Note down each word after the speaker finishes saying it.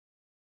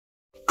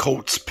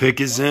Colts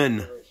pick is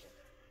in.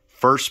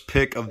 First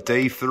pick of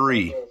day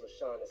 3.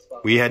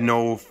 We had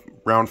no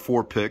round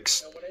 4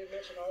 picks.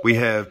 We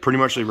have pretty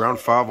much a round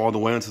 5 all the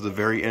way until the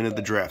very end of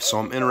the draft. So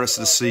I'm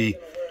interested to see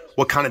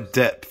what kind of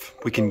depth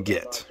we can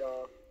get.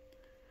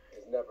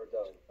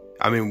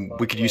 I mean,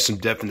 we could use some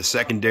depth in the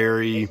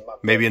secondary,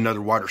 maybe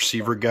another wide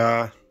receiver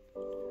guy,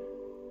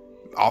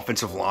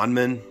 offensive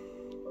lineman,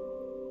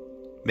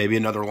 maybe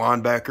another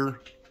linebacker.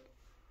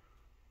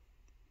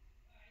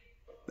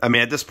 I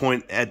mean, at this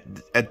point, at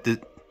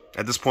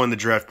this point in the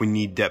draft, we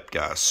need depth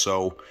guys.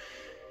 So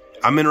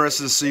I'm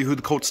interested to see who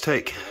the Colts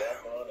take.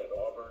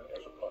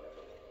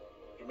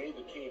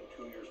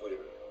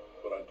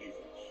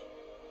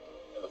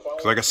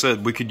 Because like I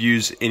said, we could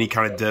use any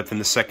kind of depth in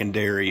the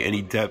secondary,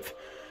 any depth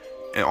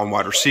on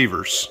wide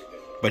receivers.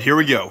 But here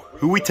we go.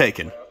 Who we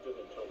taking?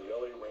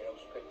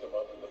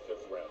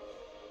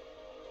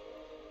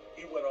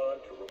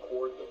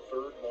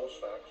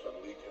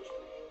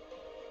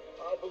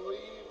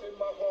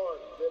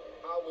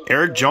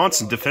 Eric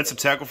Johnson, defensive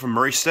tackle from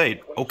Murray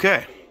State.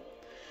 Okay.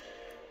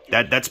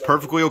 That's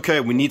perfectly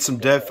okay. We need some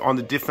depth on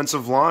the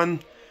defensive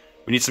line.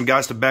 We need some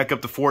guys to back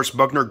up the Forrest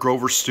Buckner,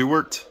 Grover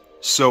Stewart.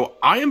 So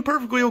I am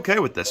perfectly okay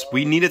with this.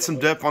 We needed some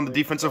depth on the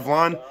defensive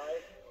line.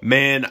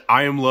 Man,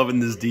 I am loving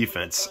this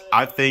defense.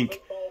 I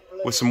think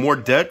with some more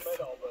depth,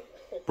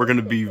 we're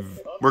gonna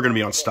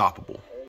be unstoppable.